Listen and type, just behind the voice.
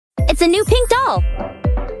It's a new pink doll.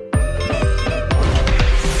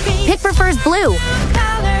 Pit prefers blue.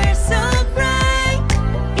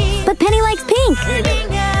 But Penny likes pink.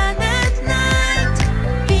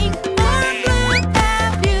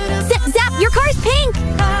 Zip, zap, your car's pink.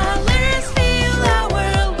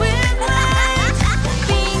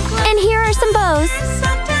 And here are some bows.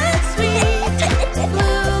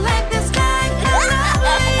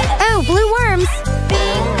 Oh, blue worms.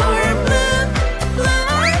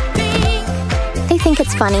 They think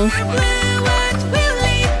it's funny.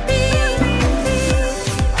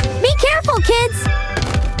 Be careful, kids!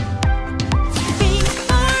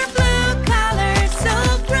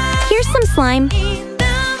 Here's some slime.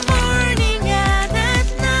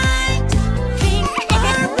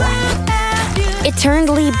 It turned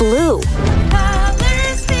Lee blue.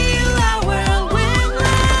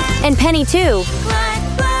 And Penny too.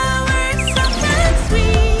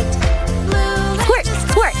 Squirt,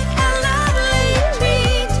 squirt.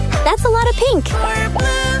 That's a lot of pink.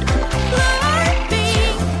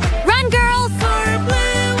 Run, girls!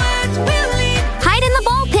 Hide in the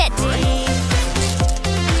ball pit.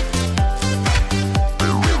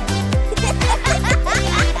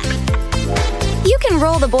 You can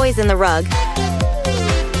roll the boys in the rug.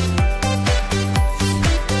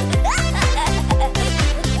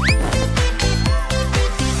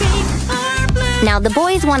 Now the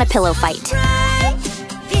boys want a pillow fight.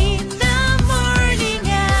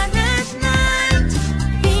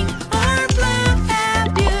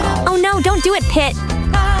 Oh no, don't do it, Pit.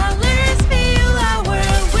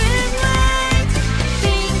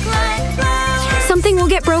 Something will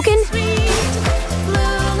get broken?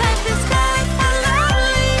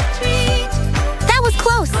 That was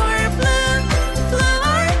close.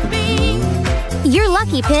 You're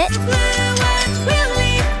lucky, Pit.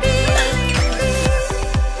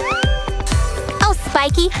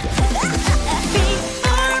 Spiky.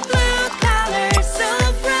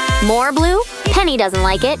 More blue? Penny doesn't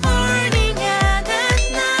like it.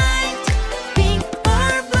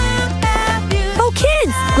 Oh,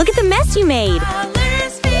 kids! Look at the mess you made.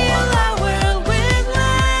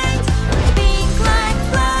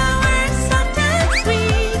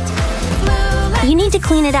 You need to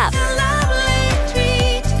clean it up.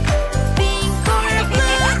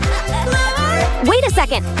 Wait a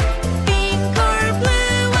second.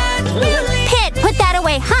 Pit, put that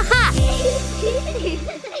away, ha-ha!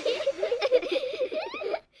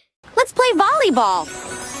 Let's play volleyball.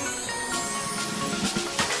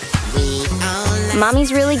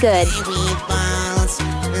 Mommy's really good.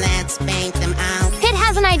 Pit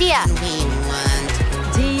has an idea.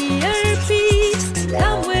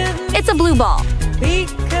 It's a blue ball.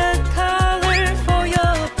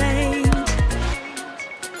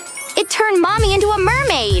 It turned Mommy into a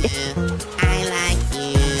mermaid.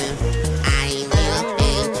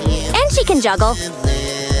 She can juggle.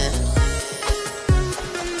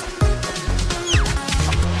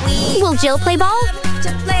 Will Jill play ball?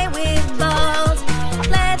 To play with balls.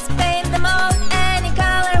 Let's paint them all any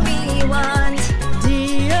color we want.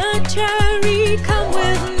 Dear Cherry, come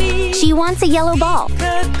with me. She wants a yellow ball. Pick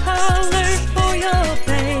a color for your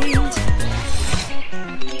paint.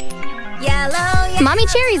 Yellow, Mommy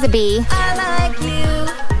Cherry's a bee. I like you.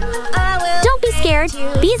 I will. Don't be scared.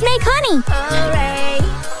 Bees make honey. Hooray.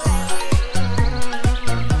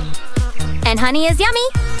 And honey is yummy.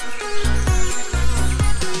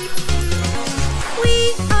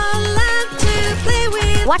 We all love to play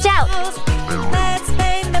with Watch out. balls. Let's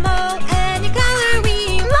paint them all any color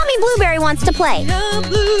we want. Mommy Blueberry wants to play. Your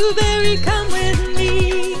blueberry, come with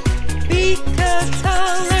me. Pick a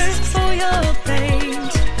color for your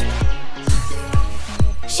paint.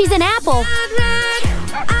 She's an apple. Red,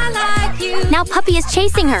 red, I like you. Now Puppy is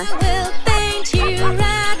chasing her. We'll paint you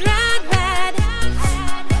red, red, red.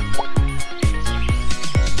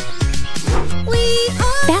 We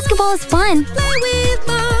all Basketball is fun. play with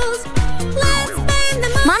balls. Let's paint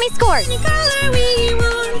them all Mommy scores. any color we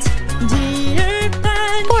want. Dear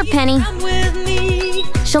Penny, Poor Penny. come with me.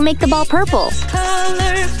 She'll make the ball purple.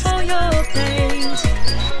 Color for your paint.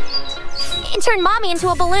 It turned Mommy into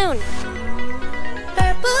a balloon.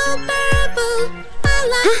 Purple, purple,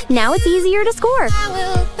 I like. Now it's easier to score. I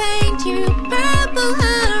will paint you purple,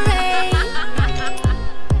 hooray.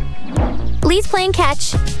 Lee's playing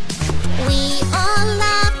catch. We all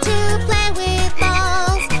love to play with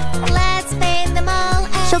balls. Let's paint them all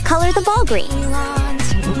She'll color the ball green. we want.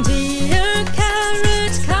 Dear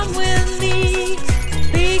Carrot, come with me.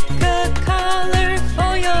 Pick a color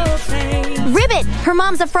for your paint. Ribbit, her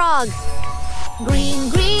mom's a frog. Green,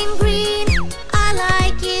 green, green, I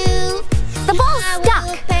like you. The ball's I will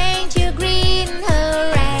stuck. paint you green,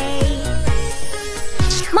 hooray.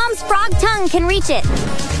 frog tongue can reach it.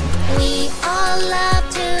 We all love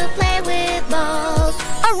to play with balls.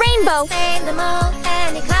 A rainbow. Paint them all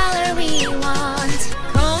any color we want.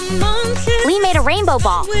 Come on, kids. We made a rainbow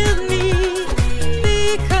ball. With me.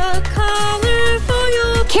 Pick a color for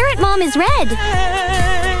your Carrot Mom is red.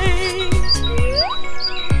 paint.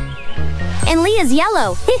 And Leah's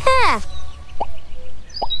yellow.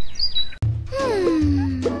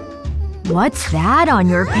 What's that on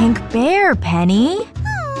your pink bear, Penny?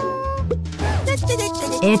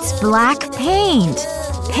 It's black paint.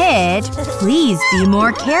 Pit, please be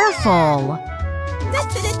more careful.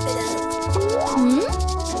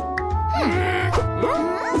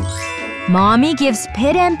 Mommy gives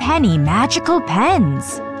Pit and Penny magical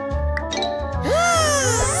pens.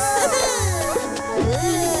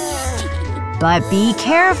 But be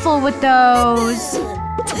careful with those.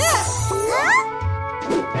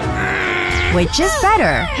 Which is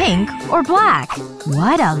better, pink or black?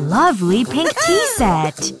 What a lovely pink tea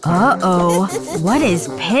set. Uh-oh. What is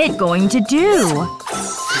Pit going to do?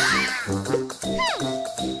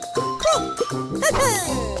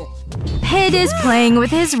 Pit is playing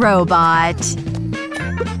with his robot.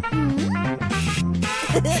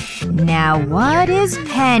 Now what is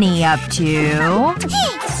Penny up to?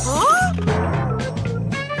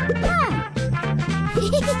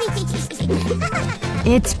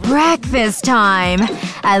 It's breakfast time.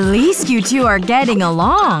 At least you two are getting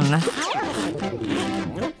along.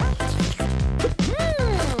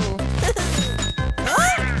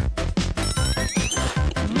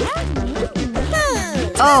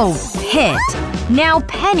 Oh, Pit. Now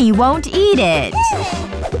Penny won't eat it.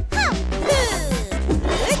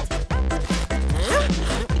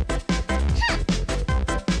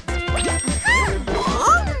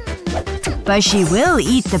 But she will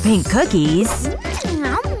eat the pink cookies.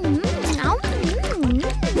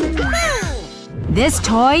 This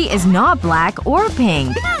toy is not black or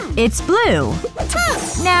pink. It's blue.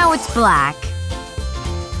 Now it's black.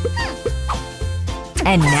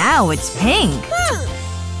 And now it's pink.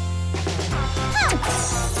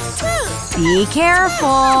 Be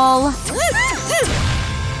careful.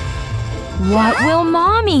 What will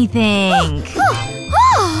Mommy think?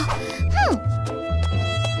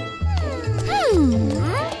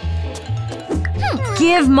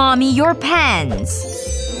 Give Mommy your pens.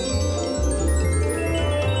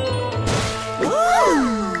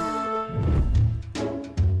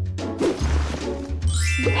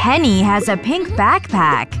 Penny has a pink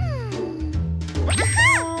backpack.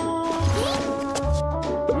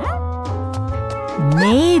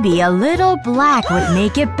 Maybe a little black would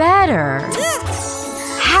make it better.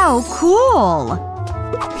 How cool!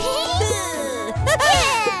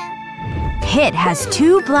 Pit has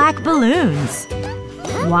 2 black balloons.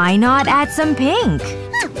 Why not add some pink?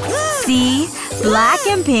 See? Black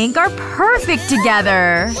and pink are perfect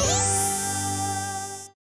together.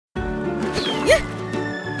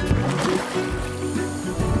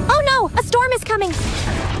 Oh no! A storm is coming!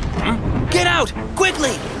 Get out!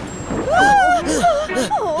 Quickly!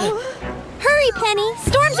 Hurry, Penny!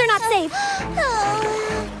 Storms are not safe!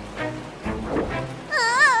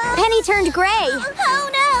 Penny turned gray. Oh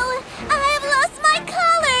no! I have lost my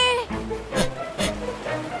color!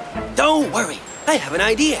 Don't worry. I have an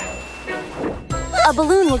idea. A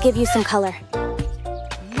balloon will give you some color.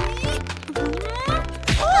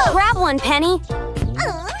 Grab one, Penny.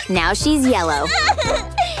 Now she's yellow.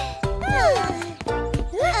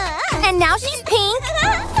 And now she's pink.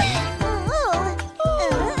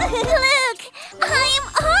 Look! I'm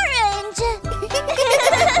orange!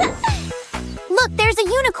 Look, there's a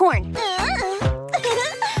unicorn.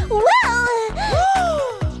 Well…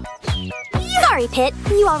 Sorry, Pit.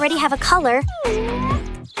 You already have a color.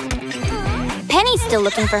 Penny's still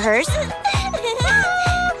looking for hers.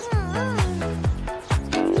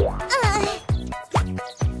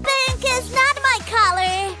 Pink is not my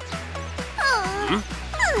color!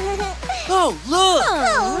 Oh, look!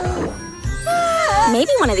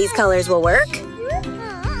 Maybe one of these colors will work.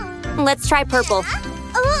 Let's try purple.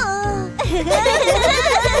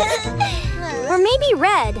 Or maybe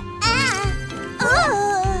red.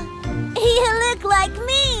 You look like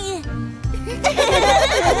me!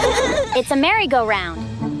 It's a merry-go-round.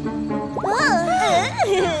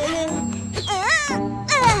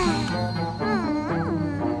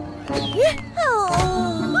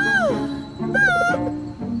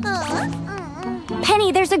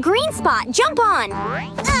 Penny, there's a green spot. Jump on!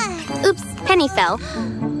 Oops, Penny fell.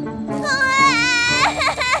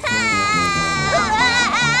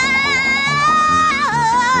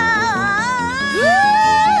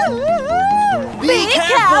 Be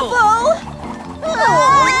careful!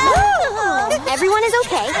 Everyone is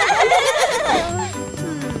okay.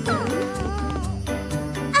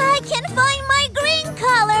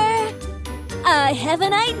 I have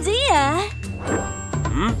an idea.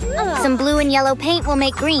 Some blue and yellow paint will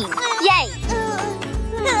make green. Yay!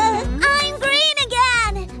 I'm green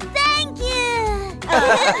again! Thank you!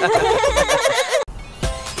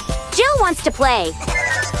 Jill wants to play.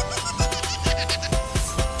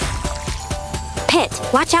 Pit,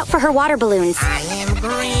 watch out for her water balloons. I am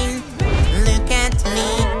green, look at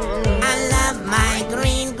me. I love my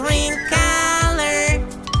green, green color.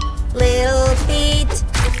 Little Pete,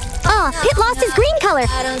 Oh, Pit lost his green color.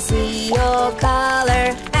 I don't see your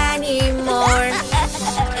color anymore.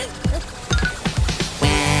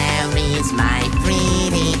 Where is my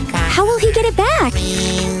pretty color? How will he get it back?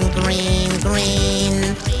 Green, green,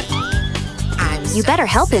 green. I'm You better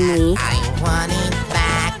help him, Lee. I want it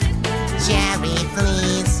back. Jerry,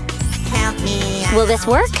 please help me out. Will this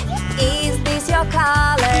work? Is this your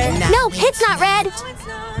color? No, Pit's not red.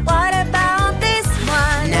 What about this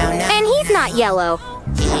one? No, no. And he's not yellow.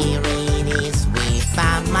 Here it is, we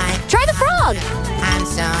found my. Try the frog. I'm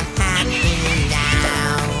so happy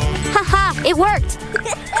now. Haha, it worked.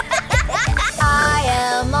 I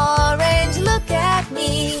am orange, look at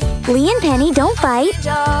me. Lee and Penny, don't fight.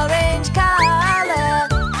 Orange color.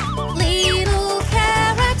 Little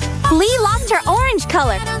carrot. Lee lost her orange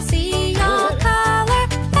color. I don't see your color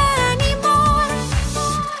anymore.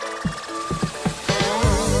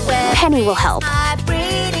 Where Penny will help. my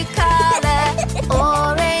pretty color?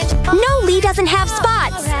 Orange. No, Lee doesn't have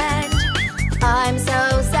spots. Orange. I'm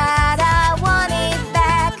so sad, I want it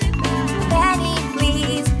back. Penny,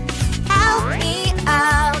 please help me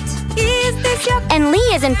out. Is this your And Lee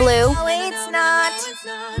isn't blue. No, it's not.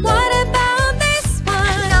 What about this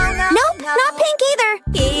one? No, no, Nope, no. not pink either.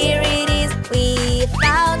 Here it is, we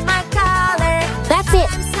found my color. That's it.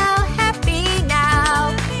 I'm so happy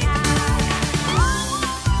now.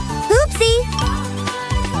 Oopsie.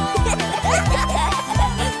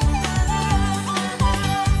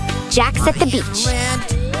 Jack's at the beach. Red,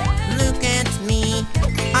 look at me.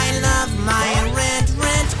 I love my red,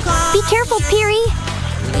 red color. Be careful, Peary.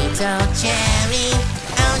 Little cherry.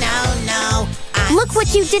 Oh no, no. I Look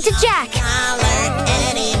what you did to Jack. color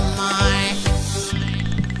anymore.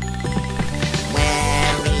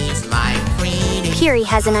 Where is my pretty Peary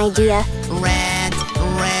has an idea. red,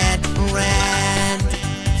 red, red?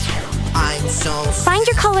 I'm so Find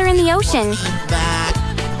your color in the ocean. back.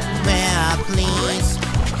 Where, please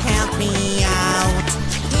help me out.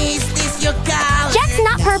 Is this your color? Jack's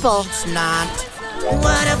not purple. It's not.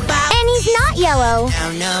 What about? And he's not yellow.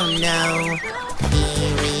 No, no, no.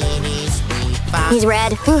 Here it is. We found. He's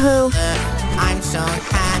red. Woohoo. I'm so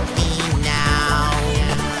happy now.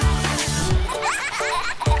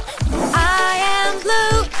 I am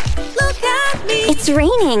blue, look at me. It's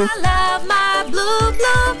raining. I love my blue,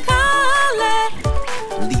 blue color.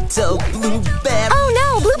 Little blueberry, Oh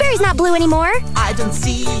no, Blueberry's not blue anymore. I don't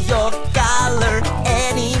see your color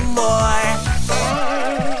anymore.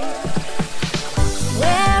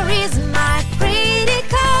 Where is my pretty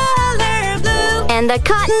color blue? And the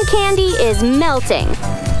cotton candy is melting.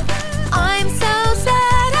 I'm so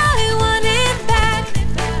sad, I want it back.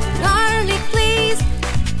 Garlic, please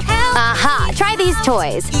help. Aha, try these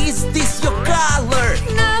toys. Is this your color?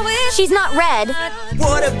 No, it's She's not red.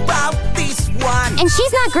 What about this one? And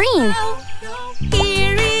she's not green.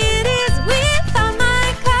 here it is, we found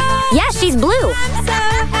my color. Yeah, she's blue. I'm so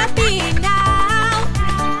happy now.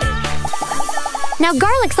 Now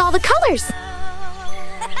Garlic's all the colors.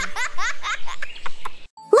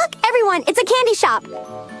 Look, everyone, it's a candy shop.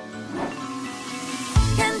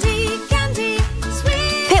 Candy, candy,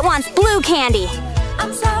 sweet. Pit wants blue candy.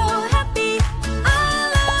 I'm so happy.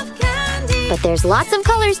 I love candy. But there's lots of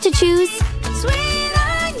colors to choose. Sweet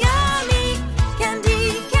and yummy.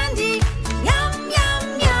 Candy, candy. Yum,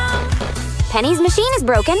 yum, yum. Penny's machine is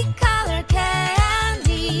broken. Color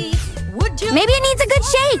candy. Would you Maybe it needs a good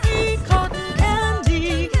shake. cotton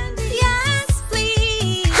candy? Yes,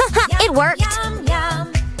 please. Haha, it worked. Yum,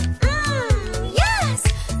 yum. Yes.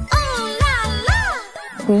 Oh, la,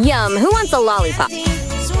 la. Yum, who wants a lollipop?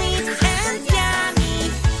 Sweet and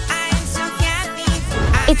yummy. I'm so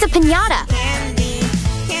happy. It's a piñata. Candy,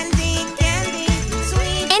 candy, candy.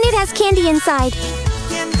 Sweet And it has candy inside.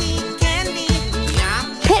 candy, candy.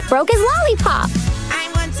 Yum. Pit broke his lollipop. I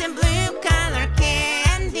want some blue color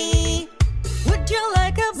candy. Would you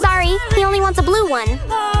like a Sorry, he only wants a blue one.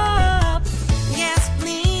 pop? Yes,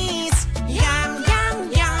 please. Yum,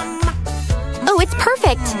 yum, yum. Oh, it's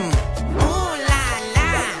perfect. Ooh la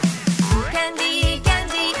la. Candy,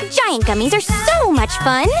 candy. Giant gummies are so much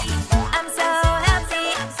fun. I'm so happy.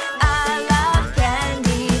 I love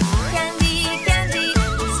candy. Candy, candy.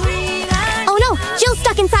 Sweet and Oh no, Jill's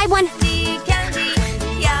stuck inside one. candy, candy.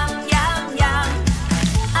 Yum, yum, yum.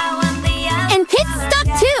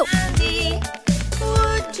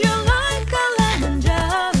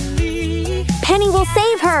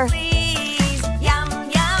 save her. Please, yum,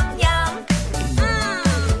 yum, yum.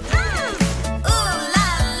 Ooh la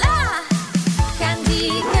la.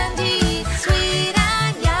 Candy, candy, sweet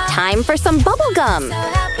and yum. Time for some bubble gum. So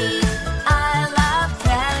happy, I love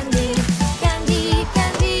candy. Candy,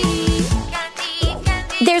 candy, candy,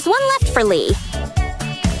 candy. There's one left for Lee.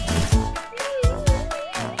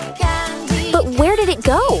 Candy, But where did it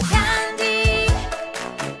go? candy.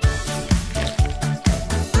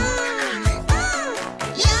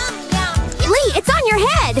 Yum, yum. Lee, it's on your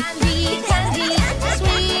head. Candy, candy,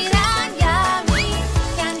 sweet and yummy.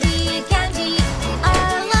 Candy, candy, I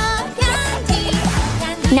love candy.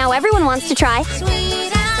 Candy, Now everyone wants to try.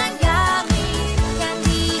 sweet and yummy.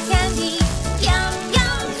 Candy, candy, yum,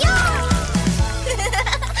 yum, yum.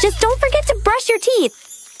 Just don't forget to brush your teeth.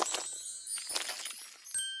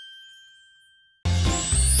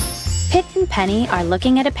 Pit and Penny are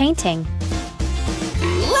looking at a painting.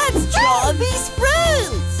 Let's draw these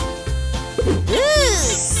fruits!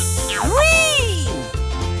 Green!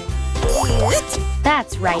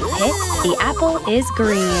 That's right, Pit. The apple is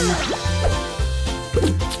green.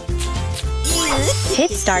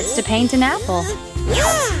 Pit starts to paint an apple.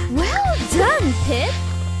 Well done, Pip.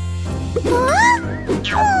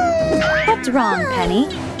 What's wrong, Penny?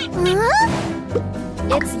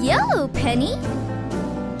 It's yellow, Penny.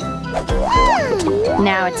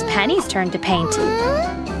 Now it's Penny's turn to paint.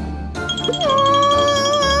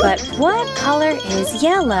 But what color is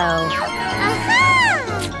yellow?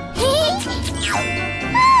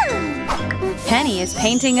 Penny is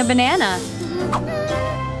painting a banana.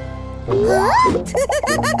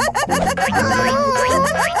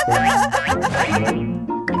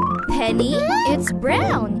 Penny, it's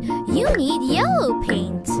brown. You need yellow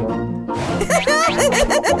paint.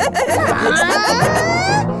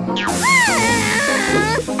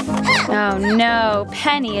 Oh no,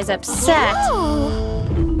 Penny is upset. I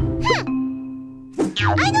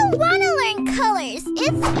don't want to learn colors.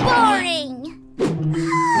 It's boring.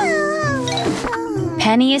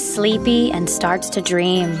 Penny is sleepy and starts to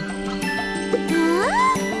dream.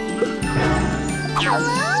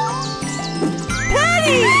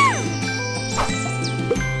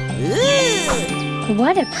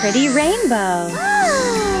 What a pretty rainbow.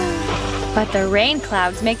 But the rain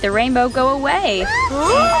clouds make the rainbow go away.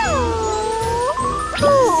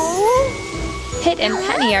 Pit and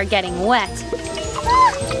Penny are getting wet.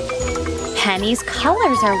 Penny's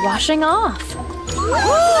colors are washing off.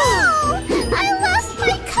 I lost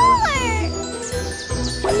my color.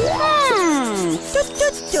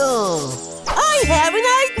 I have an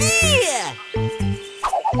idea!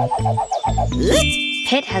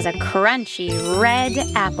 Pit has a crunchy red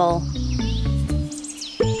apple.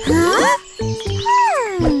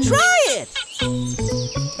 Try it!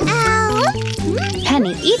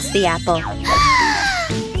 Penny eats the apple.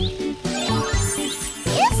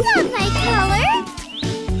 It's not my color.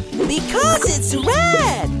 Because it's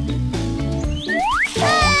red!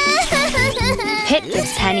 Pit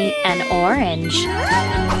gives Penny an orange.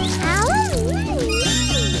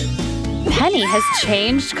 Penny has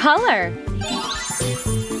changed color.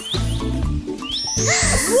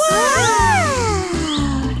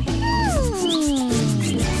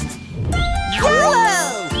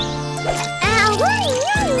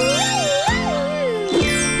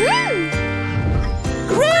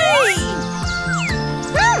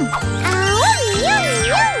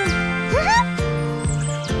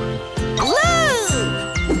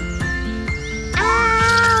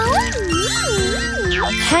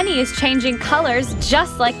 Penny is changing colors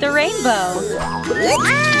just like the rainbow.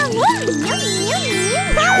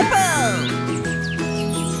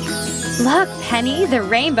 Look, Penny, the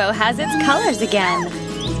rainbow has its colors again.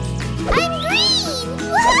 I'm green!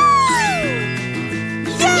 Woohoo!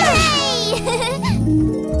 Yay!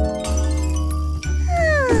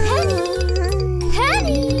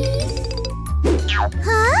 Penny!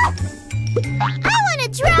 Huh? I want to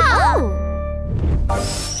draw!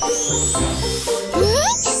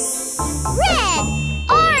 Red,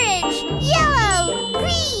 orange, yellow,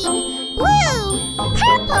 green, blue,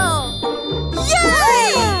 purple!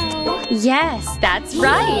 Yay! Yes, that's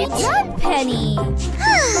right. Well done, Penny.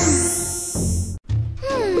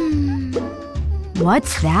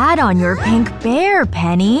 What's that on your pink bear,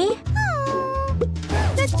 Penny?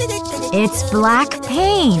 It's black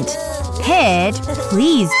paint. Pit,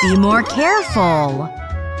 please be more careful.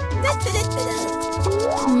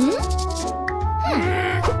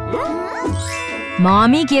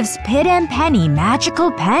 Mommy gives Pit and Penny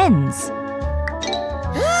magical pens.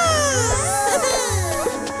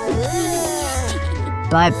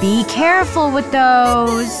 But be careful with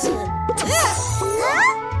those.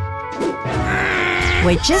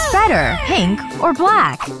 Which is better, pink or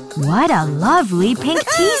black? What a lovely pink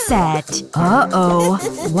tea set. Uh-oh.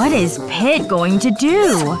 What is Pit going to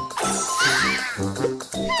do?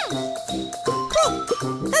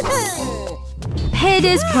 Pit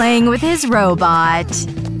is playing with his robot.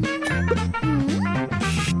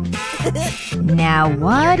 Now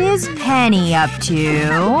what is Penny up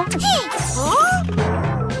to?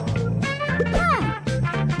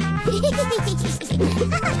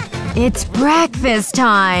 It's breakfast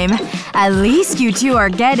time. At least you two are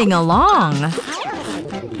getting along.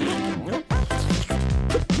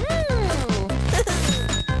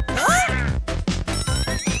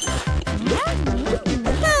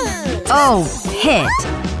 Oh, Pit.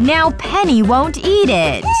 Now Penny won't eat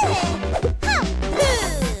it.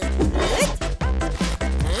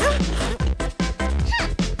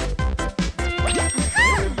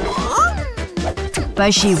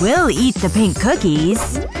 But she will eat the pink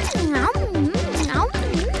cookies.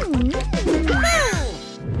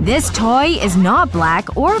 This toy is not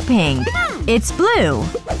black or pink. It's blue.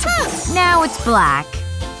 Now it's black.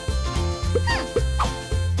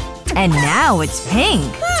 And now it's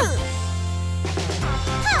pink.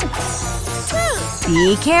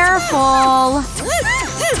 Be careful.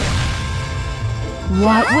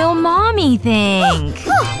 What will Mommy think?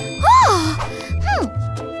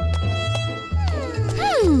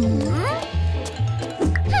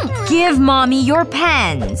 Give Mommy your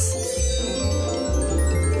pens.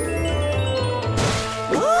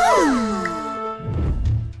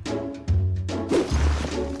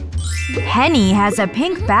 Penny has a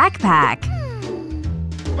pink backpack.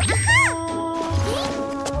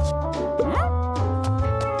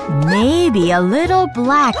 Maybe a little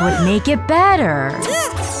black would make it better.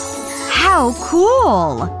 How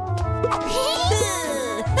cool!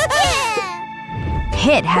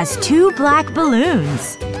 Pit has 2 black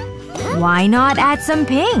balloons. Why not add some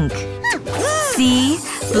pink? See?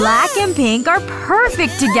 Black and pink are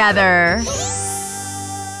perfect together.